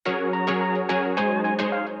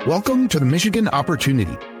Welcome to the Michigan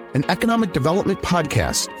Opportunity, an economic development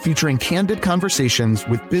podcast featuring candid conversations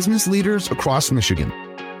with business leaders across Michigan.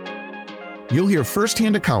 You'll hear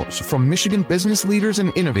firsthand accounts from Michigan business leaders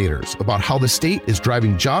and innovators about how the state is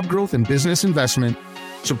driving job growth and business investment,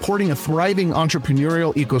 supporting a thriving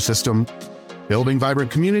entrepreneurial ecosystem, building vibrant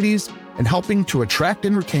communities, and helping to attract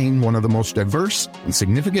and retain one of the most diverse and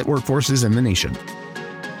significant workforces in the nation.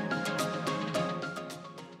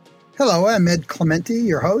 Hello, I'm Ed Clementi,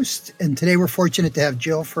 your host, and today we're fortunate to have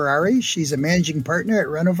Jill Ferrari. She's a managing partner at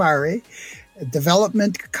Renovare, a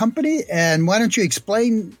development company. And why don't you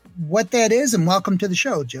explain what that is, and welcome to the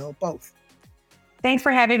show, Jill, both. Thanks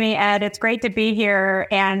for having me, Ed. It's great to be here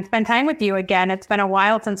and spend time with you again. It's been a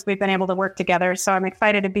while since we've been able to work together, so I'm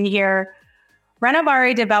excited to be here.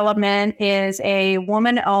 Renovare Development is a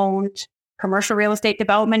woman-owned commercial real estate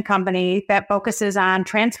development company that focuses on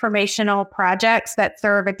transformational projects that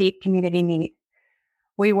serve a deep community need.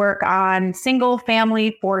 We work on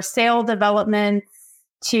single-family for sale developments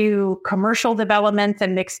to commercial developments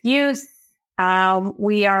and mixed use.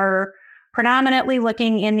 We are predominantly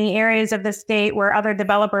looking in the areas of the state where other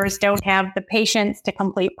developers don't have the patience to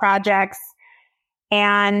complete projects.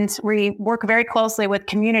 And we work very closely with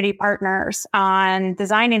community partners on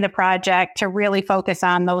designing the project to really focus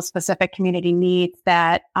on those specific community needs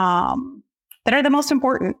that are the most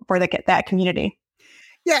important for that community.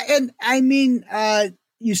 Yeah, and I mean,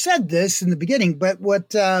 you said this in the beginning, but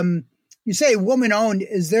what you say woman-owned,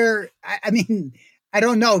 is there, I mean, I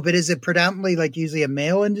don't know, but is it predominantly like usually a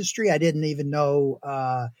male industry? I didn't even know.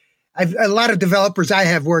 A lot of developers I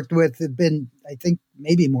have worked with have been, I think,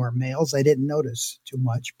 maybe more males. I didn't notice too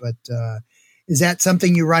much, but is that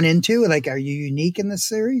something you run into? Like, are you unique in this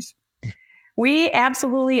series? We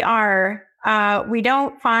absolutely are. We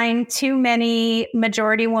don't find too many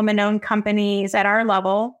majority woman-owned companies at our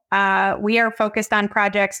level. We are focused on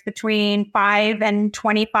projects between 5 and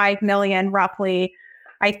 25 million, roughly.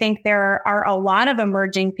 I think there are a lot of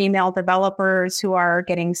emerging female developers who are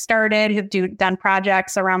getting started, who've done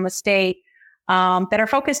projects around the state that are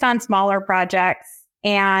focused on smaller projects.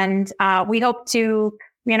 And we hope to,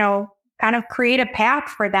 kind of create a path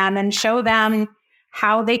for them and show them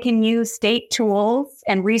how they can use state tools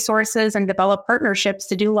and resources and develop partnerships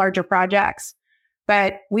to do larger projects.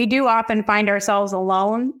 But we do often find ourselves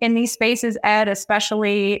alone in these spaces, Ed,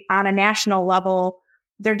 especially on a national level.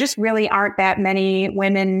 There just really aren't that many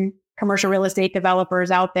women commercial real estate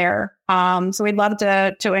developers out there. So we'd love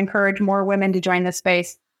to encourage more women to join this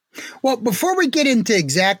space. Well, before we get into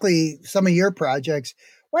exactly some of your projects,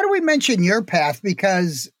 why don't we mention your path?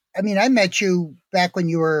 Because, I mean, I met you back when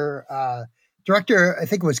you were director, I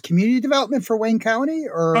think it was community development for Wayne County,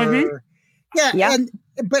 or Yeah.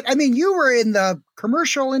 But I mean, you were in the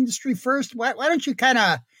commercial industry first. Why don't you kind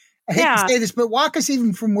of, I hate to say this, but walk us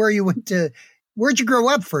even from where you went to. Where'd you grow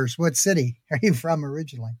up first? What city are you from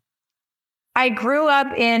originally? I grew up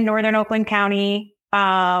in northern Oakland County.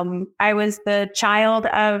 I was the child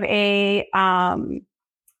of an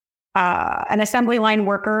assembly line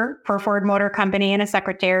worker for Ford Motor Company and a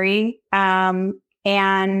secretary. My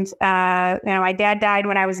dad died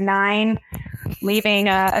when I was 9, leaving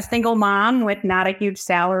a single mom with not a huge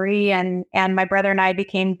salary. And my brother and I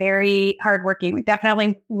became very hardworking. We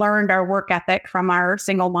definitely learned our work ethic from our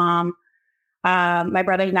single mom. My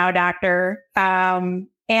brother's now a doctor. My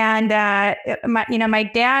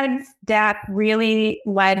dad's death really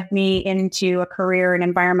led me into a career in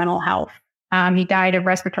environmental health. He died of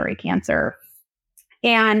respiratory cancer.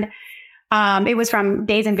 And it was from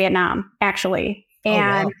days in Vietnam, actually.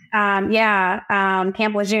 And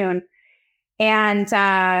Camp Lejeune. And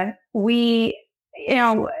I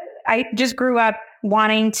just grew up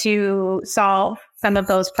wanting to solve some of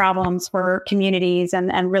those problems for communities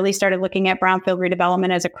and really started looking at brownfield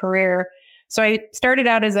redevelopment as a career. So I started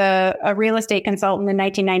out as a real estate consultant in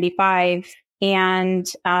 1995 and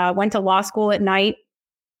went to law school at night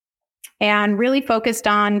and really focused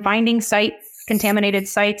on finding contaminated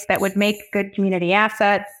sites that would make good community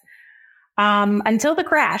assets until the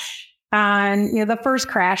crash. The first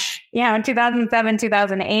crash, in 2007,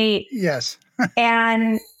 2008. Yes.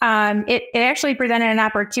 And it actually presented an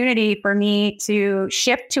opportunity for me to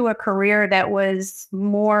shift to a career that was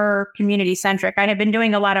more community centric. I had been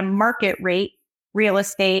doing a lot of market rate real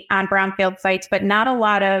estate on brownfield sites, but not a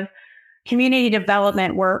lot of community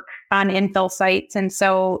development work on infill sites. And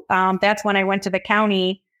so that's when I went to the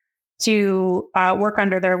county to work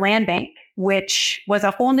under their land bank, which was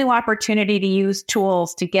a whole new opportunity to use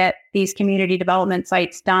tools to get these community development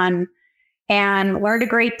sites done. And learned a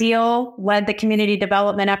great deal, led the community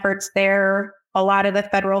development efforts there, a lot of the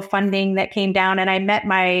federal funding that came down. And I met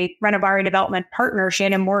my Renovare development partner,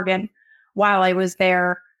 Shannon Morgan, while I was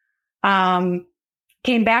there.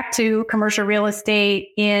 Came back to commercial real estate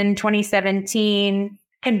in 2017,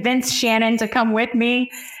 convinced Shannon to come with me.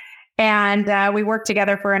 And we worked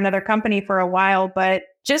together for another company for a while, but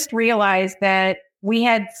just realized that we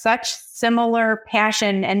had such similar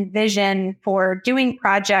passion and vision for doing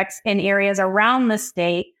projects in areas around the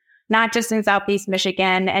state, not just in Southeast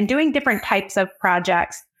Michigan, and doing different types of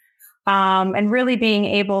projects, and really being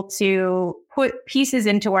able to put pieces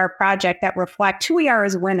into our project that reflect who we are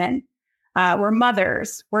as women. We're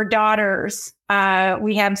mothers, we're daughters,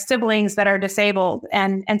 we have siblings that are disabled.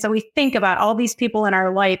 And so we think about all these people in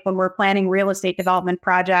our life when we're planning real estate development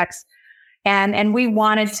projects. And we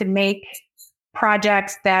wanted to make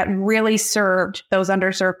projects that really served those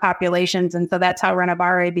underserved populations. And so that's how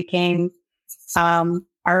Renovare became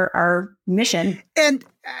our mission. And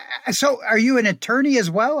so are you an attorney as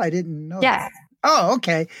well? I didn't know. Yes. Oh,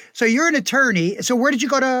 okay. So you're an attorney. So where did you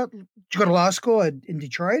go to? Did you go to law school in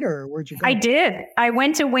Detroit, or where'd you go? I did. I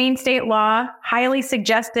went to Wayne State Law. Highly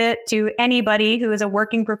suggest it to anybody who is a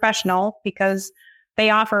working professional, because they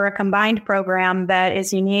offer a combined program that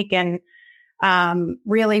is unique, and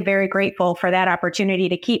really very grateful for that opportunity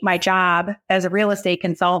to keep my job as a real estate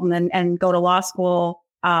consultant and go to law school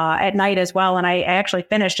at night as well. And I actually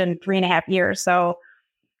finished in 3.5 years. So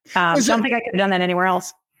don't think I could have done that anywhere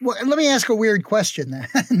else. Well, let me ask a weird question then.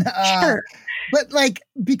 Sure. But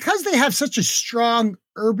because they have such a strong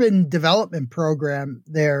urban development program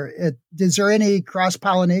there, is there any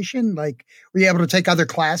cross-pollination? Were you able to take other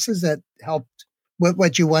classes that helped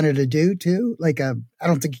what you wanted to do too? I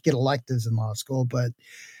don't think you get electives in law school, but,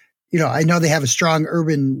 I know they have a strong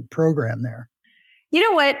urban program there. You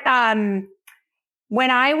know what? When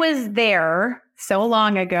I was there so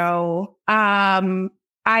long ago,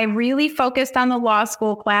 I really focused on the law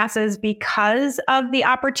school classes because of the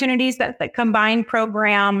opportunities that the combined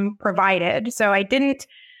program provided. So I didn't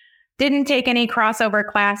take any crossover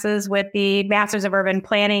classes with the Masters of Urban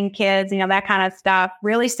Planning kids, that kind of stuff.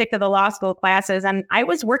 Really stick to the law school classes. And I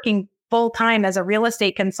was working full time as a real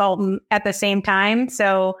estate consultant at the same time.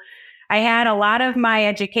 So I had a lot of my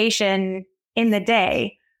education in the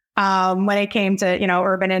day when it came to,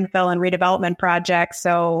 urban infill and redevelopment projects.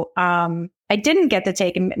 So I didn't get to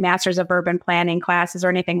take Masters of Urban Planning classes or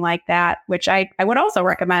anything like that, which I would also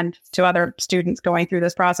recommend to other students going through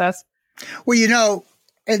this process. Well,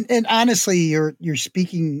 and honestly, you're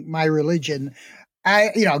speaking my religion.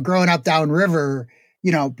 Growing up downriver,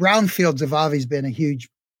 brownfields have always been a huge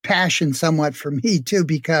passion somewhat for me too,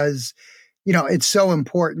 because, it's so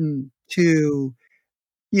important to,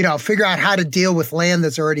 figure out how to deal with land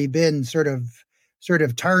that's already been sort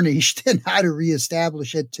of tarnished and how to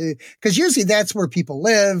reestablish it too. Because usually that's where people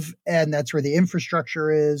live and that's where the infrastructure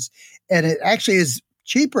is. And it actually is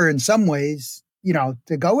cheaper in some ways,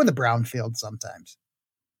 to go with a brownfield sometimes.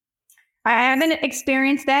 I haven't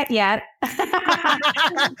experienced that yet.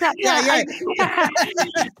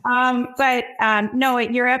 No,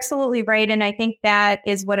 you're absolutely right. And I think that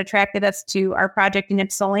is what attracted us to our project in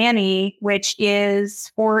Ypsilanti, which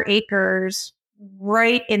is 4 acres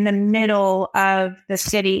right in the middle of the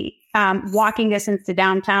city, walking distance to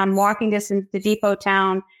downtown, walking distance to Depot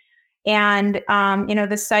Town. And,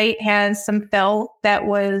 the site has some fill that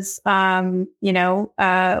was, left on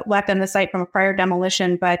the site from a prior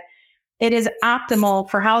demolition, but it is optimal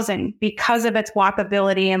for housing because of its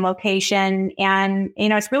walkability and location. And,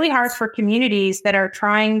 it's really hard for communities that are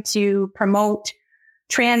trying to promote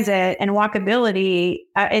transit and walkability.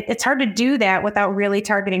 It's hard to do that without really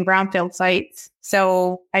targeting brownfield sites.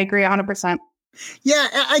 So I agree 100%. Yeah,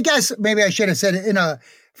 I guess maybe I should have said it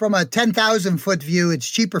from a 10,000 foot view, it's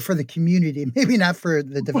cheaper for the community, maybe not for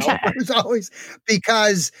the developers always,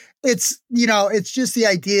 because it's just the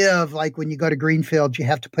idea of when you go to Greenfield, you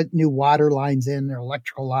have to put new water lines in, or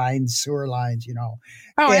electrical lines, sewer lines,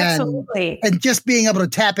 Oh, absolutely. And just being able to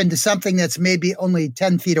tap into something that's maybe only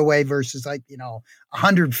 10 feet away versus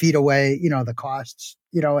 100 feet away, the costs,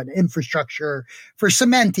 and infrastructure for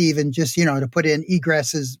cement, even just, to put in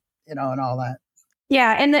egresses, and all that.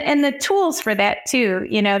 Yeah. And the tools for that too,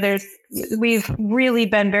 we've really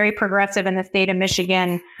been very progressive in the state of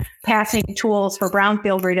Michigan, passing tools for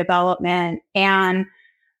brownfield redevelopment. And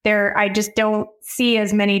I just don't see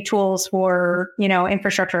as many tools for,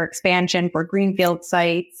 infrastructure expansion for greenfield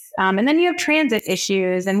sites. And then you have transit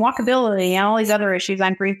issues and walkability and all these other issues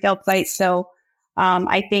on greenfield sites. So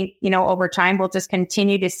I think, over time, we'll just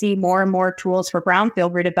continue to see more and more tools for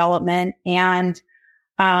brownfield redevelopment. And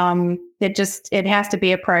it has to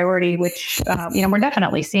be a priority, which, we're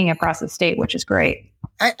definitely seeing across the state, which is great.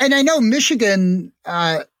 And I know Michigan,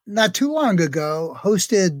 not too long ago,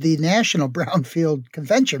 hosted the National Brownfield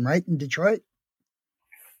Convention, right, in Detroit?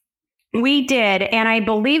 We did. And I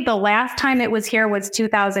believe the last time it was here was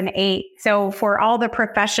 2008. So for all the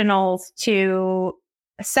professionals to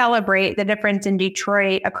celebrate the difference in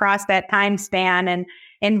Detroit across that time span and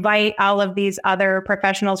invite all of these other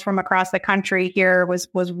professionals from across the country here was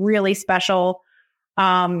really special.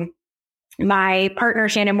 My partner,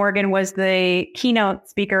 Shannon Morgan, was the keynote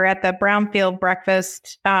speaker at the Brownfield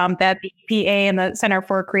breakfast that the EPA and the Center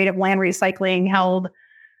for Creative Land Recycling held.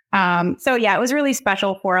 So yeah, it was really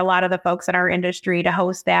special for a lot of the folks in our industry to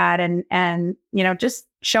host that and just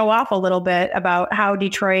show off a little bit about how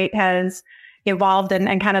Detroit has evolved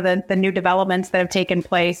and kind of the new developments that have taken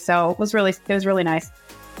place. So it was really nice.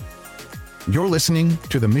 You're listening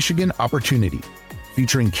to The Michigan Opportunity,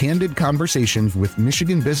 featuring candid conversations with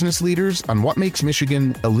Michigan business leaders on what makes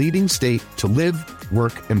Michigan a leading state to live,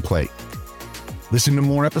 work, and play. Listen to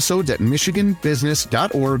more episodes at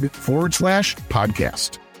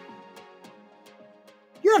michiganbusiness.org/podcast.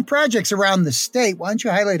 You have projects around the state. Why don't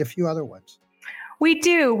you highlight a few other ones? We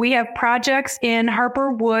do. We have projects in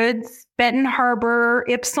Harper Woods, Benton Harbor,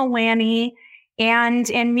 Ypsilanti, and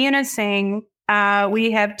in Munising.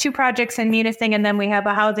 We have 2 projects in Munising, and then we have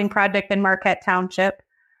a housing project in Marquette Township.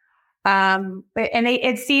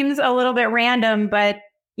 It seems a little bit random, but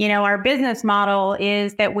our business model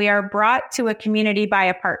is that we are brought to a community by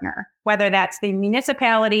a partner, whether that's the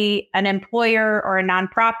municipality, an employer, or a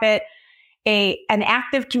nonprofit. An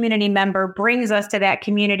active community member brings us to that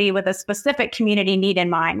community with a specific community need in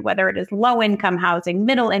mind, whether it is low-income housing,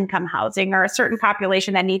 middle-income housing, or a certain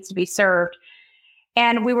population that needs to be served.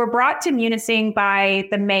 And we were brought to Munising by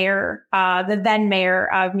the mayor, the then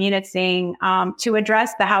mayor of Munising, to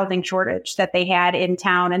address the housing shortage that they had in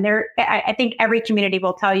town. And I think every community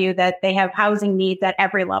will tell you that they have housing needs at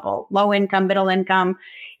every level, low income, middle income,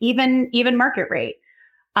 even market rate.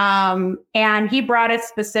 And he brought us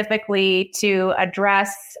specifically to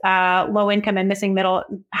address low income and missing middle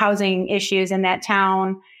housing issues in that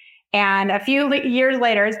town. And a few years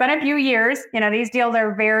later, it's been a few years, these deals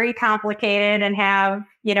are very complicated and have,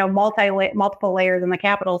 multiple layers in the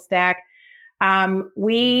capital stack.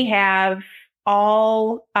 We have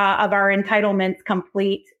all of our entitlements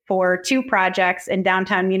complete for 2 projects in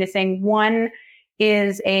downtown Munising. One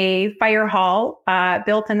is a fire hall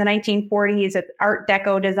built in the 1940s. It's Art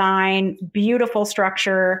Deco design, beautiful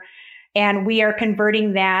structure. And we are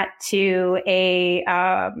converting that to a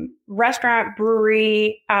restaurant,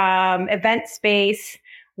 brewery, event space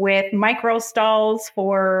with micro stalls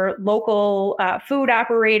for local food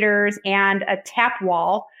operators and a tap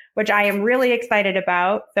wall, which I am really excited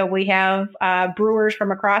about. So we have brewers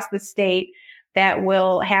from across the state that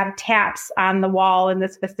will have taps on the wall in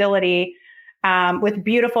this facility with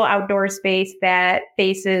beautiful outdoor space that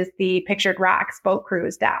faces the Pictured Rocks boat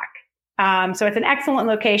cruise dock. So it's an excellent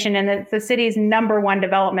location, and it's the city's #1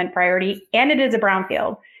 development priority, and it is a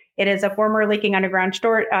brownfield. It is a former leaking underground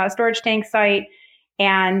storage tank site,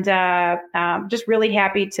 and just really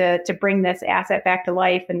happy to bring this asset back to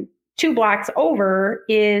life. And 2 blocks over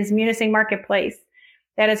is Munising Marketplace.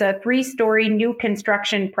 That is a 3-story new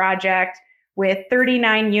construction project with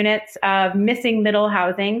 39 units of missing middle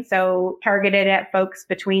housing, so targeted at folks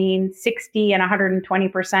between 60 and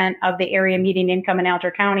 120% of the area median income in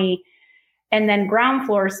Alger County. And then ground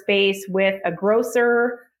floor space with a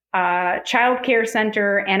grocer, child care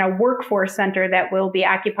center, and a workforce center that will be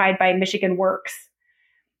occupied by Michigan Works.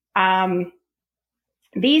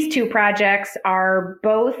 These 2 projects are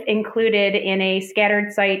both included in a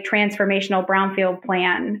scattered site transformational brownfield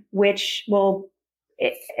plan, which will,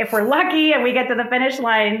 if we're lucky and we get to the finish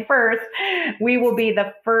line first, we will be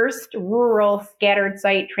the first rural scattered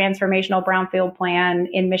site transformational brownfield plan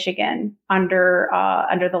in Michigan under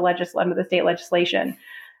the state legislation.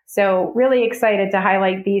 So really excited to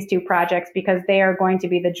highlight these 2 projects because they are going to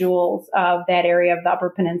be the jewels of that area of the Upper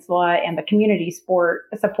Peninsula, and the community support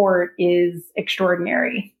is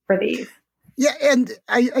extraordinary for these. Yeah, and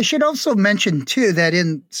I should also mention too that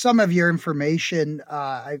in some of your information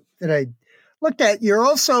that I looked at, you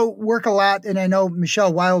also work a lot, and I know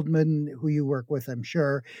Michelle Wildman, who you work with, I'm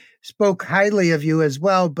sure, spoke highly of you as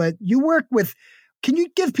well, but you work with, can you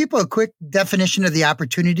give people a quick definition of the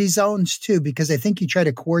opportunity zones too? Because I think you try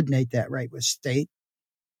to coordinate that, right, with state?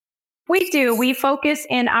 We do. We focus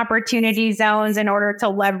in opportunity zones in order to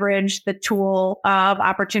leverage the tool of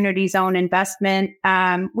opportunity zone investment.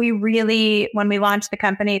 We really, when we launched the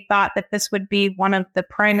company, thought that this would be one of the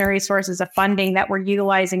primary sources of funding that we're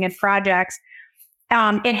utilizing in projects.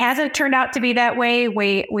 It hasn't turned out to be that way.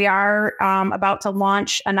 We are about to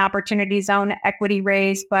launch an opportunity zone equity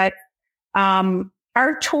raise, but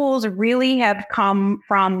our tools really have come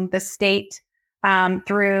from the state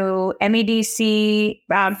through MEDC,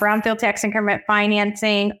 brownfield tax increment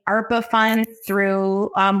financing, ARPA funds through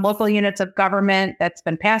local units of government that's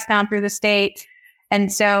been passed down through the state.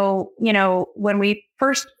 And so, when we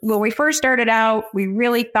first started out, we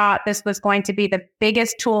really thought this was going to be the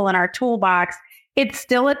biggest tool in our toolbox. It's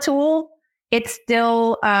still a tool. It's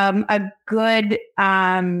still a good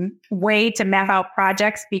way to map out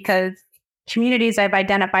projects because communities have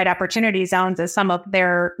identified opportunity zones as some of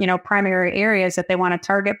their, primary areas that they want to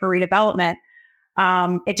target for redevelopment.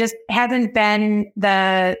 It just hasn't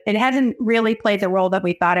it hasn't really played the role that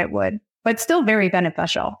we thought it would, but still very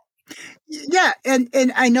beneficial. Yeah. And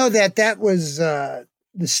I know that was, the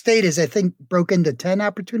state is, I think, broke into 10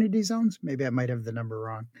 opportunity zones. Maybe I might have the number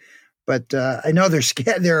wrong, but I know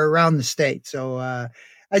they're around the state. So,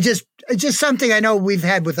 it's just something I know we've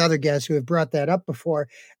had with other guests who have brought that up before.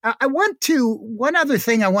 One other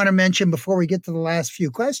thing I want to mention before we get to the last few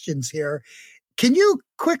questions here. Can you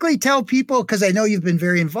quickly tell people, because I know you've been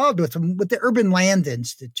very involved with them, with the Urban Land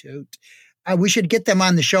Institute? We should get them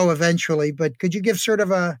on the show eventually, but could you give sort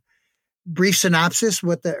of a brief synopsis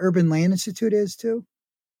what the Urban Land Institute is too?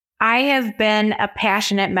 I have been a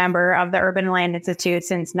passionate member of the Urban Land Institute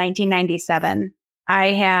since 1997.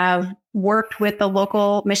 I have worked with the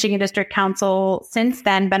local Michigan District Council since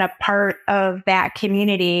then, been a part of that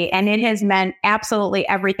community, and it has meant absolutely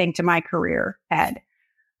everything to my career, Ed.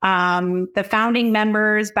 The founding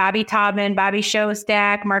members, Bobby Taubman, Bobby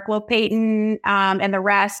Shostak, Mark Lopayton, and the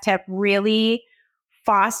rest have really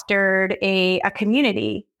fostered a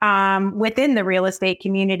community within the real estate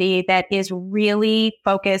community that is really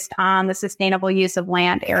focused on the sustainable use of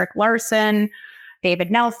land. Eric Larson,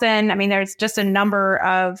 David Nelson. I mean, there's just a number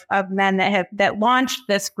of men that launched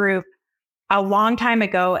this group a long time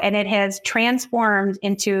ago, and it has transformed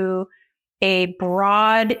into a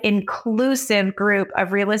broad, inclusive group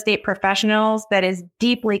of real estate professionals that is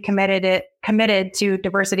deeply committed to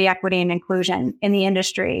diversity, equity, and inclusion in the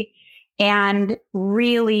industry, and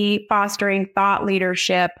really fostering thought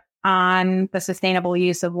leadership on the sustainable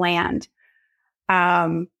use of land.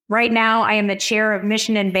 Right now, I am the chair of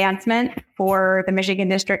mission advancement for the Michigan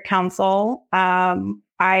District Council.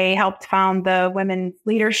 I helped found the Women's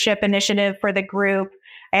Leadership Initiative for the group.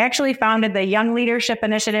 I actually founded the Young Leadership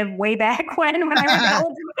Initiative way back when I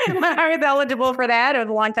was eligible for that. It was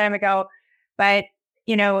a long time ago. But,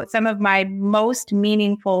 some of my most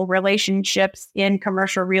meaningful relationships in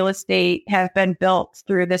commercial real estate have been built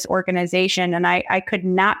through this organization. And I could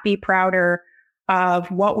not be prouder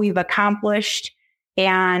of what we've accomplished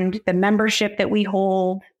and the membership that we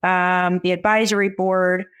hold, the advisory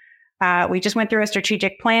board. We just went through a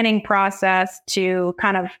strategic planning process to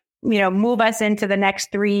kind of, move us into the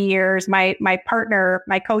next 3 years. My partner,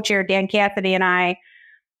 my co-chair, Dan Cassidy, and I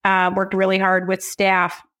worked really hard with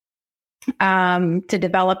staff to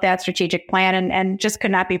develop that strategic plan, and just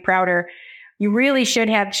could not be prouder. You really should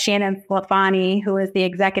have Shannon Slafani, who is the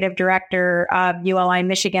executive director of ULI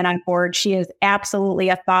Michigan, on board. She is absolutely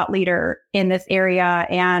a thought leader in this area.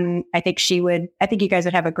 And I think you guys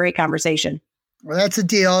would have a great conversation. Well, that's a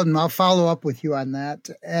deal. And I'll follow up with you on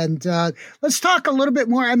that. And let's talk a little bit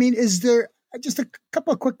more. I mean, is there just a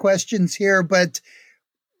couple of quick questions here, but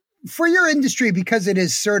for your industry, because it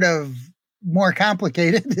is sort of more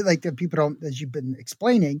complicated, like the people don't, as you've been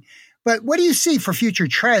explaining, but what do you see for future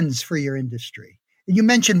trends for your industry? You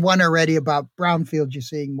mentioned one already about brownfield. You're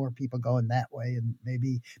seeing more people going that way, and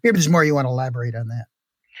maybe there's more you want to elaborate on that.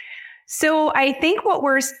 So I think what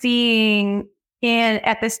we're seeing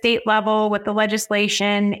at the state level with the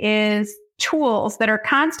legislation is tools that are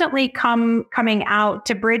constantly coming out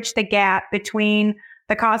to bridge the gap between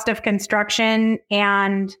the cost of construction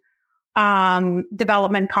and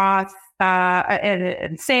development costs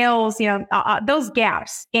and sales, those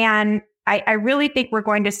gaps. And I really think we're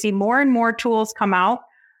going to see more and more tools come out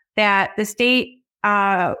that the state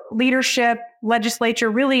leadership, legislature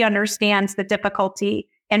really understands the difficulty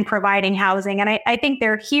in providing housing. And I think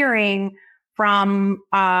they're hearing from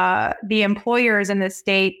the employers in the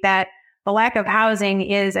state that the lack of housing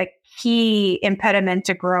is a key impediment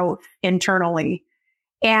to growth internally.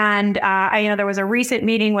 And I know there was a recent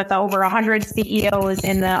meeting with over 100 CEOs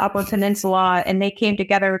in the Upper Peninsula, and they came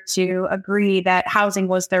together to agree that housing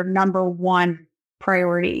was their number one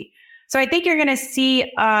priority. So I think you're going to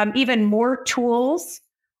see even more tools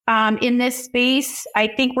in this space. I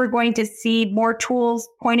think we're going to see more tools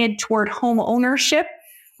pointed toward home ownership,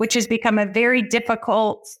 which has become a very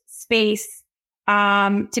difficult space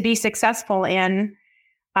to be successful in.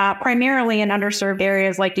 primarily in underserved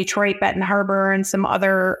areas like Detroit, Benton Harbor, and some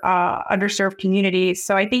other underserved communities.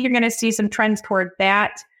 So I think you're going to see some trends toward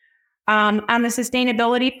that. On the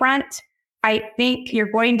sustainability front, I think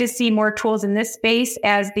you're going to see more tools in this space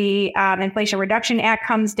as the Inflation Reduction Act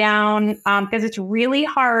comes down, because it's really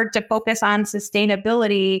hard to focus on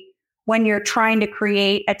sustainability when you're trying to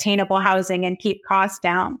create attainable housing and keep costs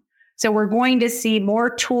down. So we're going to see more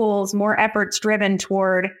tools, more efforts driven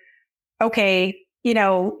toward, okay,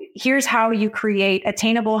 here's how you create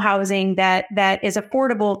attainable housing that is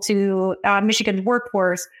affordable to Michigan's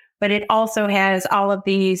workforce, but it also has all of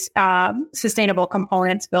these sustainable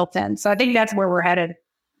components built in. So I think that's where we're headed.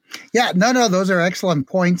 Yeah, no, those are excellent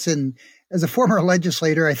points. And as a former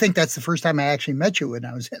legislator, I think that's the first time I actually met you when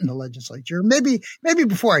I was in the legislature. Maybe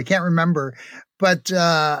before, I can't remember. But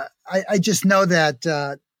I just know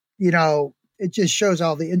that, it just shows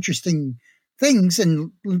all the interesting things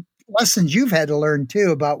and lessons you've had to learn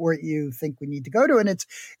too about where you think we need to go to. And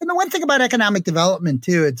the one thing about economic development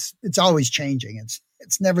too, it's always changing.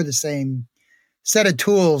 It's never the same set of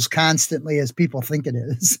tools constantly as people think it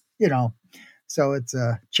is, so it's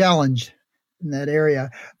a challenge in that area.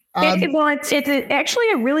 It's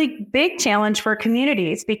actually a really big challenge for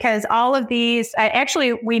communities, because all of these,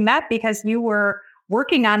 we met because you were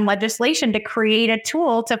working on legislation to create a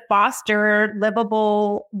tool to foster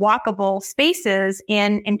livable, walkable spaces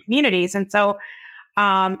in communities. And so,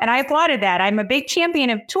 and I applauded that. I'm a big champion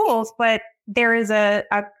of tools, but there is an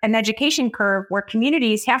education curve where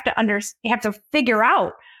communities have to figure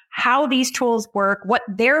out how these tools work, what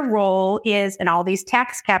their role is in all these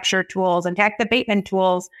tax capture tools and tax abatement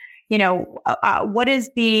tools. What's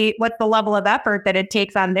the level of effort that it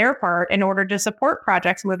takes on their part in order to support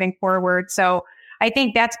projects moving forward. So I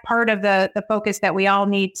think that's part of the focus that we all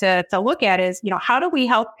need to look at is, how do we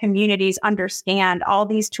help communities understand all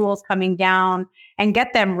these tools coming down and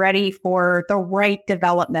get them ready for the right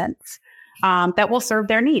developments that will serve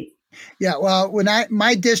their needs. Yeah, well,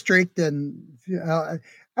 my district, and I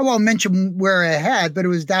won't mention where I had, but it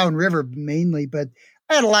was downriver mainly, but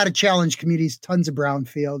I had a lot of challenged communities, tons of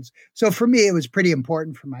brownfields. So for me, it was pretty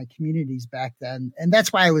important for my communities back then. And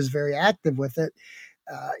that's why I was very active with it,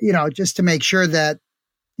 just to make sure that,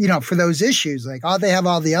 for those issues, like, they have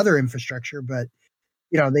all the other infrastructure, but,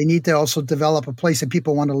 they need to also develop a place that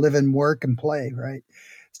people want to live and work and play, right?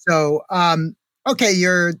 So, okay,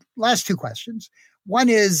 your last two questions. One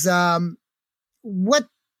is, what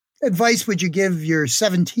advice would you give your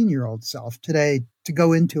 17-year-old self today to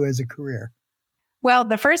go into as a career? Well,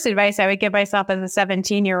 the first advice I would give myself as a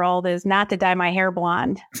 17-year-old is not to dye my hair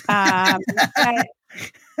blonde.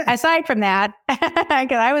 Aside from that,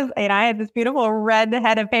 because I had this beautiful red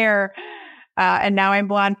head of hair, and now I'm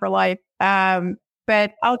blonde for life.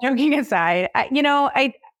 But all joking aside,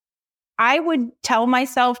 I would tell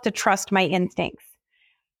myself to trust my instincts.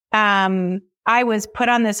 I was put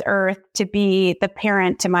on this earth to be the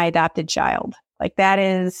parent to my adopted child. Like, that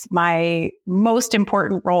is my most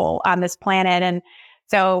important role on this planet. And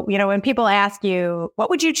so, when people ask you, what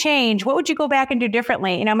would you change? What would you go back and do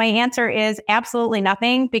differently? My answer is absolutely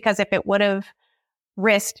nothing, because if it would have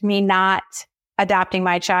risked me not adopting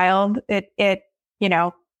my child, it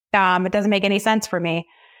doesn't make any sense for me.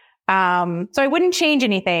 So I wouldn't change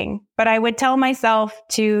anything, but I would tell myself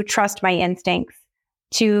to trust my instincts,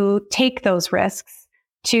 to take those risks,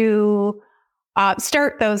 to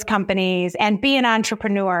start those companies and be an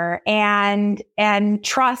entrepreneur, and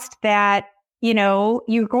trust that,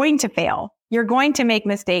 you're going to fail. You're going to make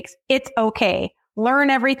mistakes. It's okay.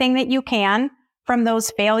 Learn everything that you can from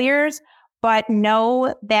those failures, but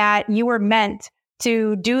know that you were meant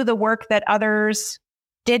to do the work that others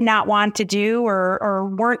did not want to do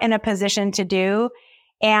or weren't in a position to do,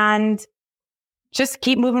 and just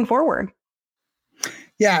keep moving forward.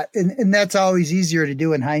 Yeah, and that's always easier to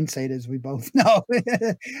do in hindsight, as we both know.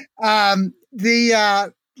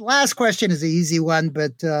 The last question is an easy one,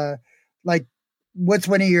 but what's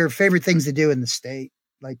one of your favorite things to do in the state?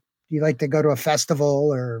 Like, do you like to go to a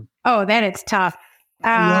festival or? Oh, that is tough. You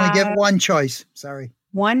only get one choice. Sorry.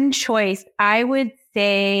 One choice. I would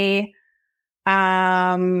say,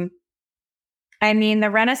 the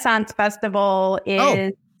Renaissance Festival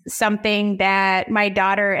is something that my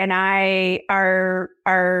daughter and I are,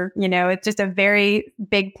 it's just a very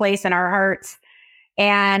big place in our hearts,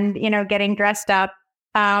 and, getting dressed up.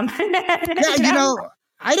 Yeah,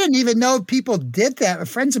 I didn't even know people did that.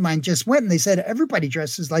 Friends of mine just went and they said everybody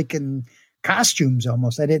dresses like in costumes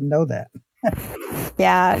almost. I didn't know that.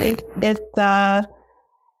 Yeah,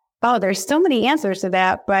 there's so many answers to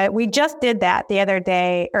that, but we just did that the other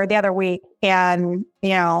day or the other week. And,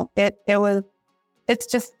 it it's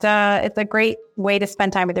just, it's a great way to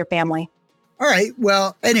spend time with your family. All right.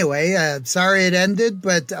 Well, anyway, sorry it ended,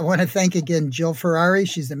 but I want to thank again Jill Ferrari.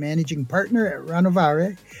 She's the managing partner at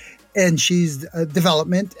Renovare, and she's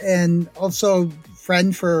development and also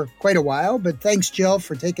friend for quite a while. But thanks, Jill,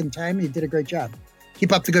 for taking time. You did a great job.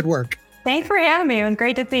 Keep up the good work. Thanks for having me. It was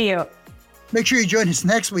great to see you. Make sure you join us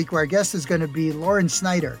next week, where our guest is going to be Lauren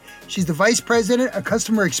Snyder. She's the Vice President of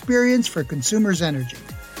Customer Experience for Consumers Energy.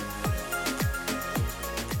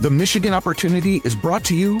 The Michigan Opportunity is brought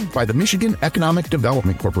to you by the Michigan Economic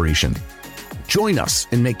Development Corporation. Join us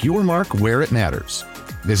and make your mark where it matters.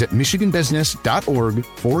 Visit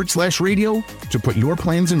michiganbusiness.org/radio to put your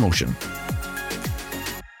plans in motion.